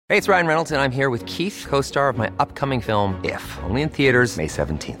Hey, it's Ryan Reynolds, and I'm here with Keith, co-star of my upcoming film, If, only in theaters May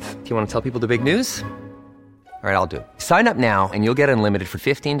 17th. Do you want to tell people the big news? All right, I'll do it. Sign up now and you'll get unlimited for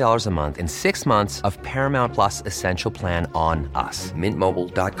 $15 a month and 6 months of Paramount Plus Essential Plan on us.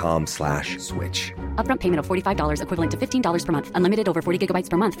 MintMobile.com/switch. Upfront payment of $45 equivalent to $15 per month. Unlimited over 40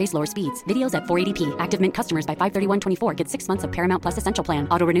 gigabytes per month. Face lower speeds. Videos at 480p. Active Mint customers by 531.24 get 6 months of Paramount Plus Essential Plan.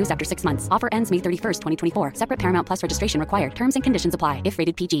 Auto renews after 6 months. Offer ends May 31st, 2024. Separate Paramount Plus registration required. Terms and conditions apply if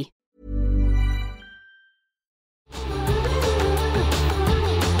rated PG.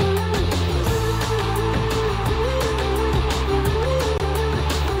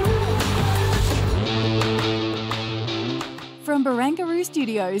 From Barangaroo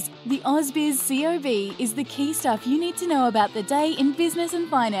Studios, the AusBiz COB is the key stuff you need to know about the day in business and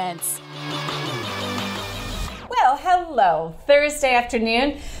finance. Well, hello. Thursday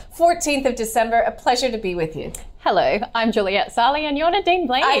afternoon, 14th of December. A pleasure to be with you. Hello, I'm Juliette Sarli and you're Nadine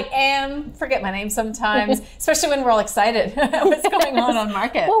Blaney. I am. Forget my name sometimes, especially when we're all excited. What's going on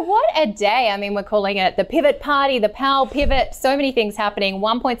market? Well, what a day. I mean, we're calling it the pivot party, the Powell pivot, so many things happening.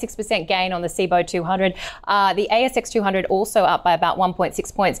 1.6% gain on the CBO 200. The ASX 200 also up by about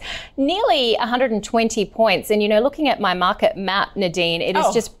 1.6 points, nearly 120 points. And, you know, looking at my market map, Nadine, it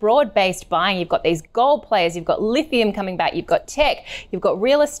is just broad-based buying. You've got these gold players, you've got lithium coming back, you've got tech, you've got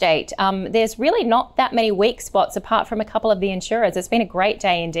real estate. There's really not that many weak spots apart from a couple of the insurers. It's been a great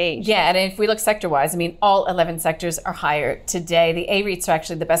day indeed. Yeah, and if we look sector-wise, I mean, all 11 sectors are higher today. The A-REITs are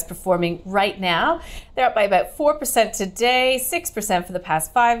actually the best performing right now. They're up by about 4% today, 6% for the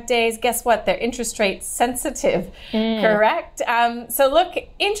past 5 days. Guess what? They're interest rate sensitive, correct? So look,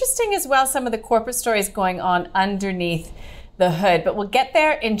 interesting as well, some of the corporate stories going on underneath the hood, but we'll get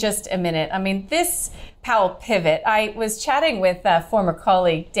there in just a minute. I mean, this Powell pivot, I was chatting with a former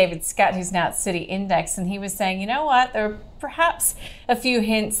colleague, David Scott, who's now at City Index, and he was saying, you know what, there are perhaps a few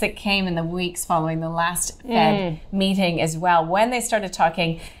hints that came in the weeks following the last Fed meeting as well, when they started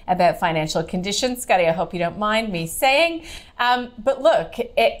talking about financial conditions. Scotty, I hope you don't mind me saying. But look,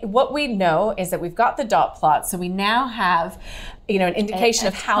 what we know is that we've got the dot plot, so we now have an indication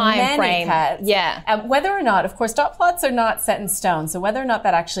of how many cuts. Yeah. Whether or not, of course, dot plots are not set in stone, so whether or not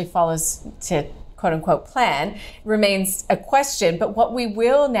that actually follows to quote-unquote plan remains a question. But what we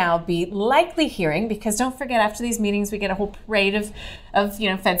will now be likely hearing, because don't forget, after these meetings we get a whole parade of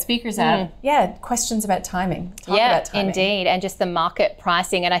Fed speakers out. Questions about timing. Talk about timing. Indeed, and just the market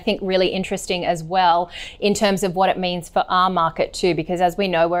pricing, and I think really interesting as well in terms of what it means for our market too, because as we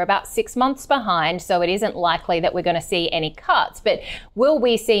know, we're about 6 months behind, so it isn't likely that we're going to see any cuts. But will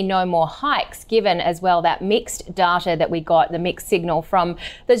we see no more hikes, given as well that mixed data that we got, the mixed signal from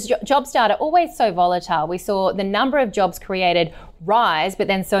the jobs data, always so volatile. We saw the number of jobs created rise, but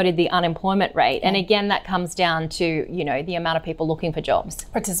then so did the unemployment rate. And again, that comes down to, the amount of people looking for jobs.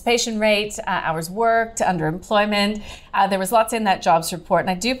 Participation rate, hours worked, underemployment. There was lots in that jobs report.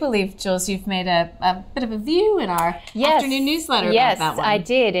 And I do believe, Jules, you've made a bit of a view in our afternoon newsletter about that one. Yes, I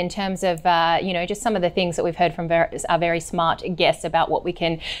did, in terms of, just some of the things that we've heard from our very smart guests about what we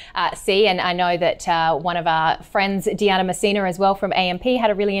can see. And I know that one of our friends, Deanna Messina, as well from AMP, had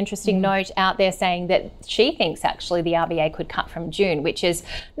a really interesting note out there saying that she thinks actually the RBA could cut from June, which is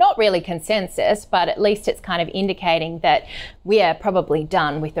not really consensus, but at least it's kind of indicating that we are probably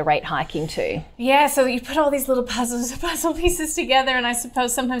done with the rate hiking too. Yeah, so you put all these little puzzle pieces together, and I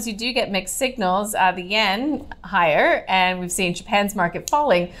suppose sometimes you do get mixed signals. The yen higher, and we've seen Japan's market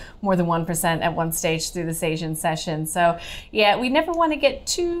falling more than 1% at one stage through this Asian session. So yeah, we never want to get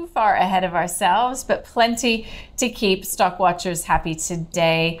too far ahead of ourselves, but plenty to keep stock watchers happy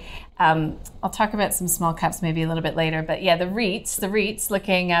today. I'll talk about some small caps maybe a little bit later, but yeah, the REITs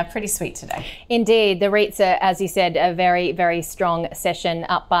looking pretty sweet today. Indeed, the REITs are, as you said, a very, very strong session,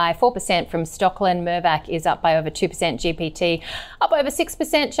 up by 4% from Stockland. Mirvac is up by over 2%, GPT up over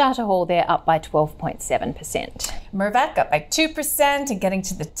 6%, Charter Hall, they're up by 12.7%. Mirvac up by 2%, and getting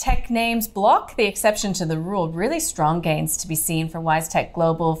to the tech names, Block, the exception to the rule, really strong gains to be seen for WiseTech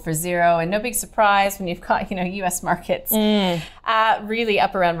Global, for Xero, and no big surprise when you've got, US markets really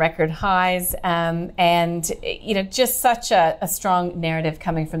up around record highs, and just such a strong narrative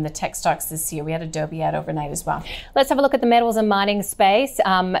coming from the tech stocks this year. We had Adobe out overnight as well. Let's have a look at the metals and mining space.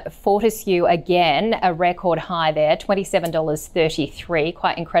 Fortescue again, a record high there, $27.33,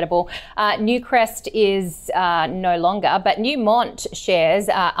 quite incredible. Newcrest is no longer, but Newmont shares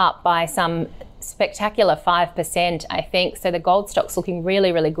are up by some spectacular 5%, I think. So the gold stock's looking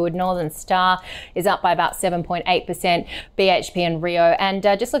really, really good. Northern Star is up by about 7.8%, BHP and Rio. And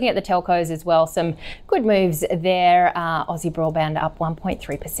just looking at the telcos as well, some good moves there. Aussie Broadband up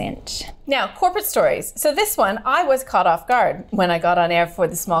 1.3%. Now, corporate stories. So this one, I was caught off guard when I got on air for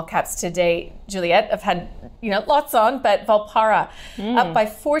the small caps today, Juliette. I've had, lots on, but Volpara up by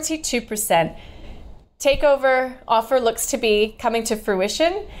 42%. Takeover offer looks to be coming to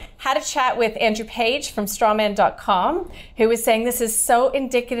fruition. Had a chat with Andrew Page from strawman.com, who was saying this is so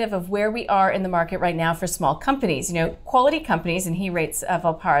indicative of where we are in the market right now for small companies. Quality companies, and he rates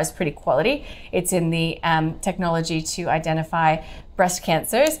Volpara as pretty quality. It's in the technology to identify breast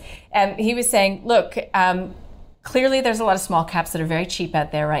cancers. He was saying, look, clearly there's a lot of small caps that are very cheap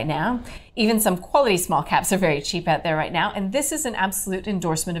out there right now. Even some quality small caps are very cheap out there right now. And this is an absolute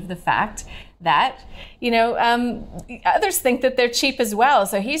endorsement of the fact that, others think that they're cheap as well.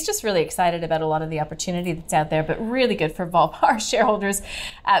 So he's just really excited about a lot of the opportunity that's out there, but really good for Volpar shareholders,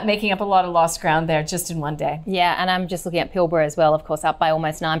 making up a lot of lost ground there just in one day. Yeah, and I'm just looking at Pilbara as well, of course, up by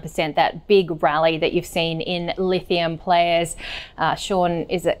almost 9%. That big rally that you've seen in lithium players. Sean,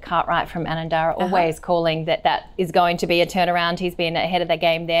 is it Cartwright from Anandara, always calling that is going to be a turnaround. He's been ahead of the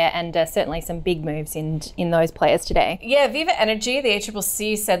game there, and certainly some big moves in those players today. Yeah, Viva Energy, the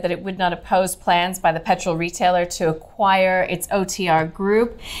ACCC, said that it would not oppose plans by the petrol retailer to acquire its OTR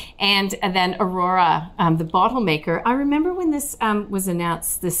group. And then Aurora, the bottle maker. I remember when this was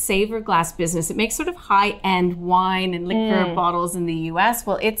announced, the Savor Glass business, it makes sort of high-end wine and liquor bottles in the US.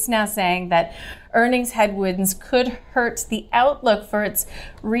 Well, it's now saying that earnings headwinds could hurt the outlook for its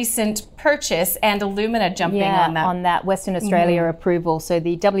recent purchase, and Illumina jumping on that Western Australia approval. So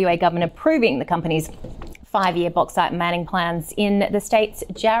the WA government approving the company's 5-year bauxite mining plans in the state's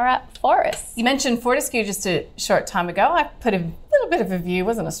Jarrah forests. You mentioned Fortescue just a short time ago. I put a little bit of a view,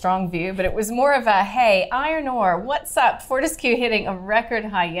 wasn't a strong view, but it was more of a, hey, iron ore, what's up? Fortescue hitting a record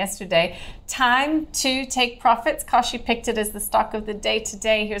high yesterday. Time to take profits. Kashi picked it as the stock of the day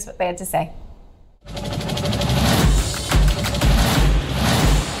today. Here's what they had to say.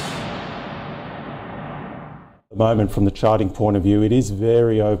 At the moment, from the charting point of view, it is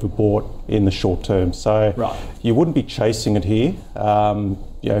very overbought in the short term. So you wouldn't be chasing it here.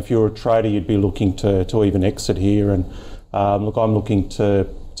 If you're a trader, you'd be looking to even exit here. And look, I'm looking to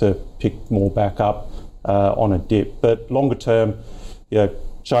pick more back up on a dip. But longer term,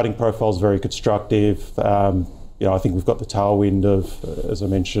 charting profile is very constructive. I think we've got the tailwind of, as I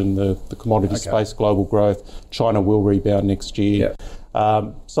mentioned, the commodity space, global growth. China will rebound next year.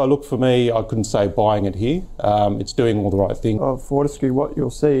 So look, for me, I couldn't say buying it here. It's doing all the right things. Of Fortescue, what you'll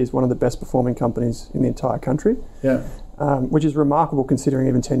see is one of the best performing companies in the entire country, which is remarkable considering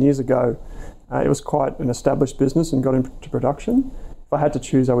even 10 years ago, it was quite an established business and got into production. If I had to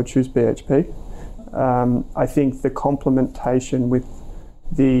choose, I would choose BHP. I think the complementation with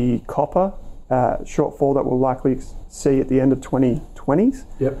the copper shortfall that we'll likely see at the end of 2020s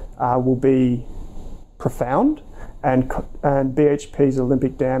will be profound, and BHP's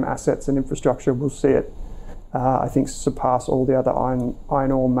Olympic Dam assets and infrastructure will see it, I think, surpass all the other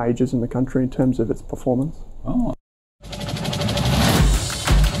iron ore majors in the country in terms of its performance. Oh.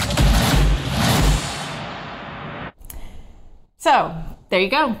 So there you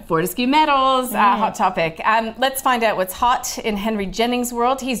go, Fortescue Metals, hot topic. Let's find out what's hot in Henry Jennings'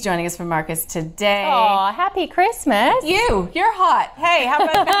 world. He's joining us from Marcus today. Oh, happy Christmas. You're hot. Hey, how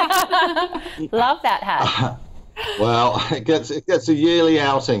about that? Love that hat. Well, it gets a yearly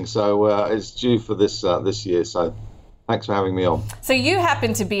outing, so it's due for this year. So thanks for having me on. So you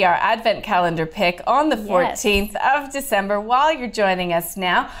happen to be our Advent calendar pick on the 14th of December while you're joining us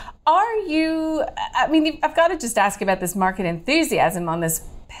now. I've got to just ask about this market enthusiasm on this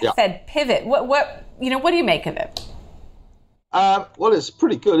Fed pivot. What do you make of it? Well, it's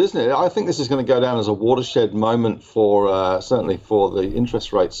pretty good, isn't it? I think this is going to go down as a watershed moment for certainly for the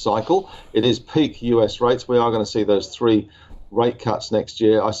interest rate cycle. It is peak US rates. We are going to see those 3 rate cuts next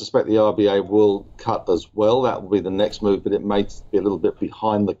year. I suspect the RBA will cut as well. That will be the next move, but it may be a little bit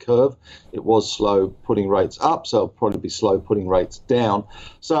behind the curve. It was slow putting rates up, so it'll probably be slow putting rates down.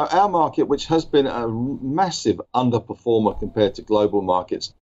 So our market, which has been a massive underperformer compared to global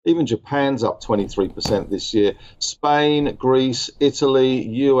markets, even Japan's up 23% this year. Spain, Greece, Italy,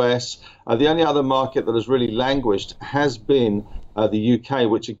 US. The only other market that has really languished has been the UK,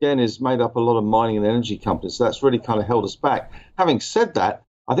 which again is made up a lot of mining and energy companies. So that's really kind of held us back. Having said that,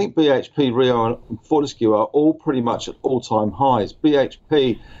 I think BHP, Rio and Fortescue are all pretty much at all-time highs.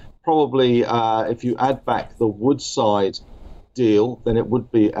 BHP probably, if you add back the Woodside deal, then it would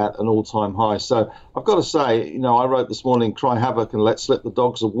be at an all-time high. So I've got to say, I wrote this morning, cry havoc and let slip the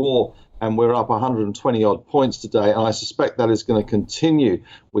dogs of war. and we're up 120 odd points today, and I suspect that is going to continue.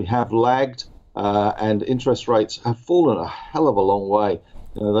 We have lagged, and interest rates have fallen a hell of a long way.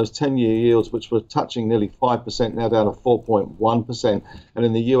 Those 10-year yields, which were touching nearly 5%, now down to 4.1%. And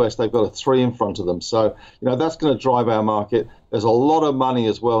in the US, they've got a 3 in front of them. So, that's going to drive our market. There's a lot of money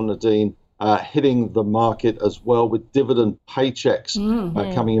as well, Nadine, hitting the market as well with dividend paychecks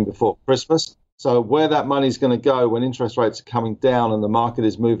coming in before Christmas. So where that money is going to go when interest rates are coming down and the market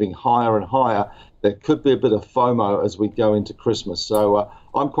is moving higher and higher, there could be a bit of FOMO as we go into Christmas. So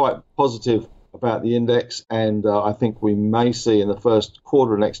I'm quite positive about the index, and I think we may see in the first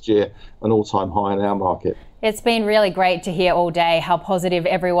quarter of next year an all-time high in our market. It's been really great to hear all day how positive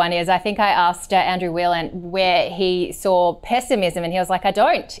everyone is. I think I asked Andrew Whelan where he saw pessimism, and he was like, I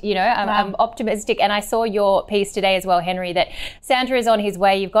don't, I'm optimistic. And I saw your piece today as well, Henry, that Santa is on his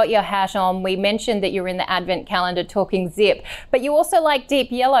way. You've got your hat on. We mentioned that you're in the Advent calendar talking Zip, but you also like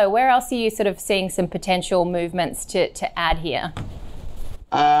Deep Yellow. Where else are you sort of seeing some potential movements to add here?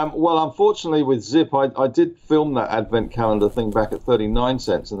 Well, unfortunately with Zip, I did film that Advent calendar thing back at 39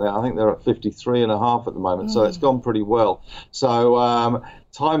 cents, and I think they're at 53.5 at the moment, so it's gone pretty well. So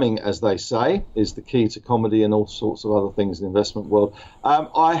timing, as they say, is the key to comedy and all sorts of other things in the investment world.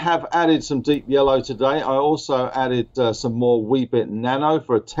 I have added some Deep Yellow today. I also added some more Weebit Nano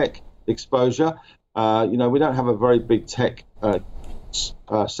for a tech exposure. We don't have a very big tech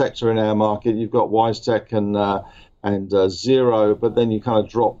sector in our market. You've got WiseTech and Zero, but then you kind of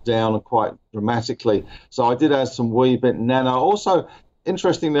drop down quite dramatically. So I did add some Weebit Nano. Also,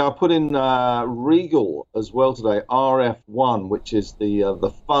 interestingly, I put in Regal as well today, RF1, which is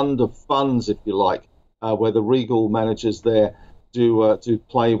the fund of funds, if you like, where the Regal managers there do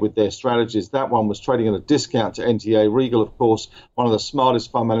play with their strategies. That one was trading at a discount to NTA. Regal, of course, one of the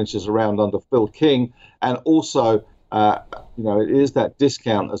smartest fund managers around under Phil King, and also it is that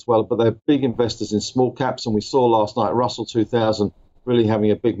discount as well, but they're big investors in small caps, and we saw last night Russell 2000 really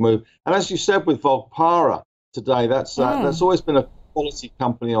having a big move. And as you said with Volpara today, that's always been a quality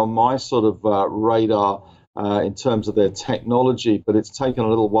company on my sort of radar in terms of their technology, but it's taken a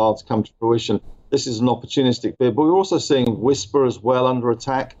little while to come to fruition. This is an opportunistic bid, but we're also seeing Whisper as well under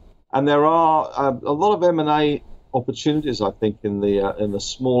attack, and there are a lot of M&A opportunities, I think, in the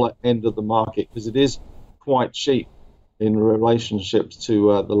smaller end of the market, because it is quite cheap in relationships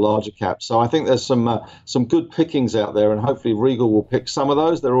to the larger caps. So I think there's some good pickings out there, and hopefully Regal will pick some of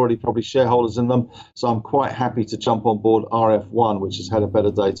those. They're already probably shareholders in them. So I'm quite happy to jump on board RF1, which has had a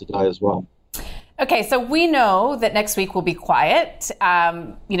better day today as well. Okay, so we know that next week will be quiet.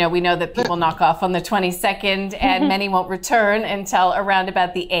 We know that people knock off on the 22nd and many won't return until around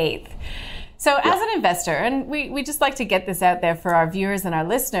about the 8th. So as an investor, and we just like to get this out there for our viewers and our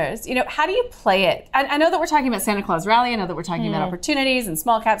listeners, how do you play it? I know that we're talking about Santa Claus Rally. I know that we're talking about opportunities and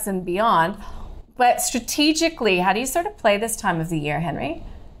small caps and beyond. But strategically, how do you sort of play this time of the year, Henry?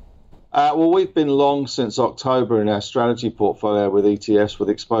 Well, we've been long since October in our strategy portfolio with ETFs,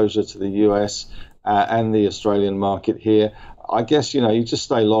 with exposure to the US and the Australian market here. I guess, you just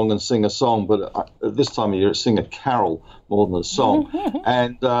stay long and sing a song, but at this time of year, it's sing a carol more than a song.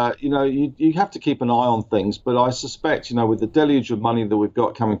 And, you have to keep an eye on things. But I suspect, with the deluge of money that we've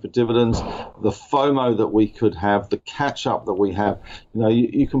got coming for dividends, the FOMO that we could have, the catch-up that we have,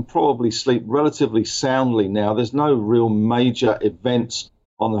 you can probably sleep relatively soundly now. There's no real major events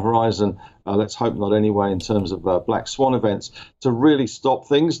on the horizon, let's hope not anyway, in terms of black swan events, to really stop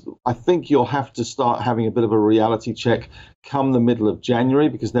things. I think you'll have to start having a bit of a reality check come the middle of January,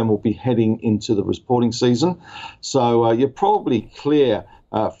 because then we'll be heading into the reporting season. So you're probably clear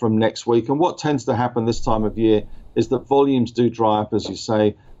from next week. And what tends to happen this time of year is that volumes do dry up, as you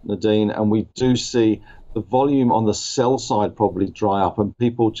say, Nadine, and we do see the volume on the sell side probably dry up, and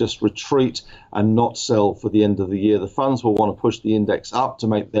people just retreat and not sell for the end of the year. The funds will want to push the index up to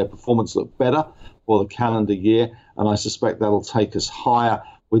make their performance look better for the calendar year, and I suspect that'll take us higher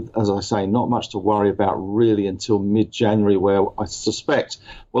with, as I say, not much to worry about really until mid-January, where I suspect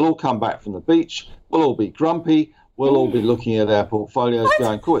we'll all come back from the beach, we'll all be grumpy, we'll all be looking at our portfolios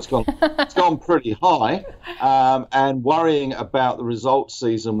going, cool, it's gone pretty high, and worrying about the results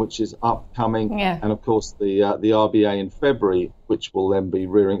season, which is upcoming, and of course the RBA in February, which will then be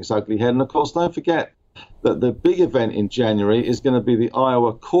rearing its ugly head. And of course, don't forget that the big event in January is going to be the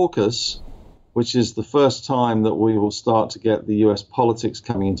Iowa caucus, which is the first time that we will start to get the US politics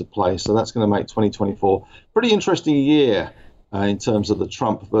coming into play. So that's going to make 2024 a pretty interesting year in terms of the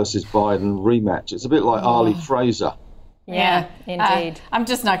Trump versus Biden rematch. It's a bit like Ali Fraser Yeah, indeed. I'm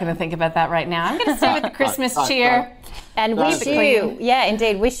just not going to think about that right now. I'm going to stay with the Christmas cheer. And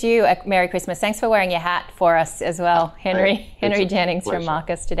wish you a Merry Christmas. Thanks for wearing your hat for us as well, Henry Jennings from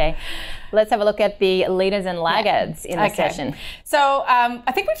Marcus today. Let's have a look at the leaders and laggards in the session. So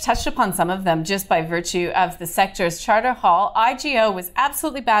I think we've touched upon some of them just by virtue of the sectors. Charter Hall, IGO was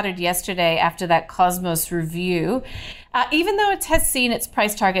absolutely battered yesterday after that Cosmos review. Even though it has seen its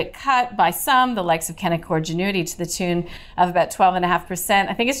price target cut by some, the likes of Canaccord Genuity, to the tune of about 12.5%,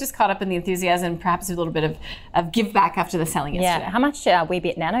 I think it's just caught up in the enthusiasm, perhaps a little bit of give back after the selling yesterday. Yeah, how much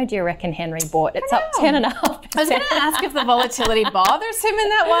Weebit Nano do you reckon Henry bought? It's up 10.5%. I was going to ask if the volatility bothers him in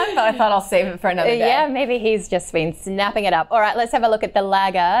that one, but I thought I'll save it for another day. Yeah, maybe he's just been snapping it up. All right, let's have a look at the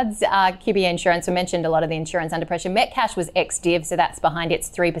laggards. QBE Insurance, we mentioned a lot of the insurance under pressure. Metcash was ex-div, so that's behind its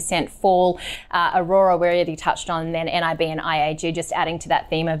 3% fall. Aurora, we already touched on, then NIB and IAG, just adding to that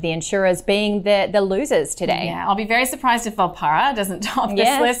theme of the insurers being the losers today. Yeah, I'll be very surprised if Volpara doesn't top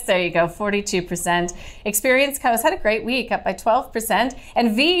this list. There you go, 42%. Experience Co. has had a great week, up by 12%.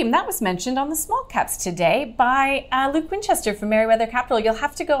 And Veeam, that was mentioned on the small caps today by Luke Winchester from Merriweather Capital. You'll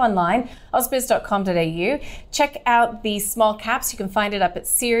have to go online, ausbiz.com.au, check out the small caps. You can find it up at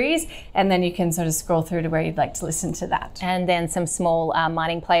series, and then you can sort of scroll through to where you'd like to listen to that. And then some small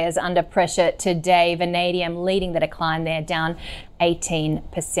mining players under pressure today. Vanadium leading the decline there, down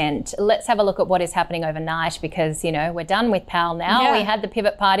 18%. Let's have a look at what is happening overnight, because, we're done with Powell now. Yeah. We had the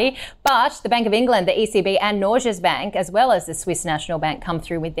pivot party, but the Bank of England, the ECB and Norges Bank, as well as the Swiss National Bank, come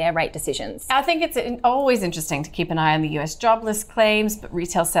through with their rate decisions. I think it's always interesting to keep an eye on the US jobless claims, but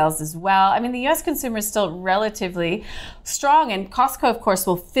retail sales as well. I mean, the US consumer is still relatively strong, and Costco, of course,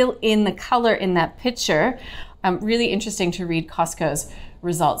 will fill in the color in that picture. Really interesting to read Costco's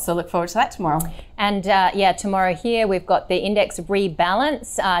results. So look forward to that tomorrow. And tomorrow here we've got the index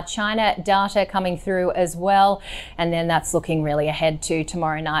rebalance, China data coming through as well. And then that's looking really ahead to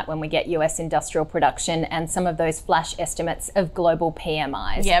tomorrow night when we get US industrial production and some of those flash estimates of global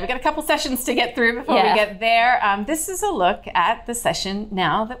PMIs. Yeah, we've got a couple sessions to get through before we get there. This is a look at the session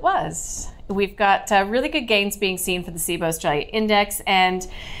now that was. We've got really good gains being seen for the COB Australia Index, and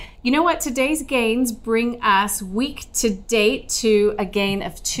you know what? Today's gains bring us week to date to a gain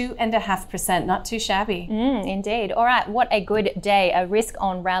of 2.5%. Not too shabby. Indeed. All right. What a good day. A risk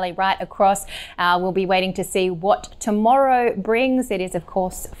on rally right across. We'll be waiting to see what tomorrow brings. It is, of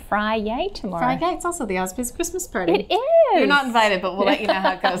course, Friday tomorrow. Friday. It's also the Ausbiz Christmas party. It is. You're not invited, but we'll let you know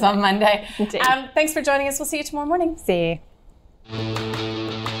how it goes on Monday. Indeed. Thanks for joining us. We'll see you tomorrow morning. See you.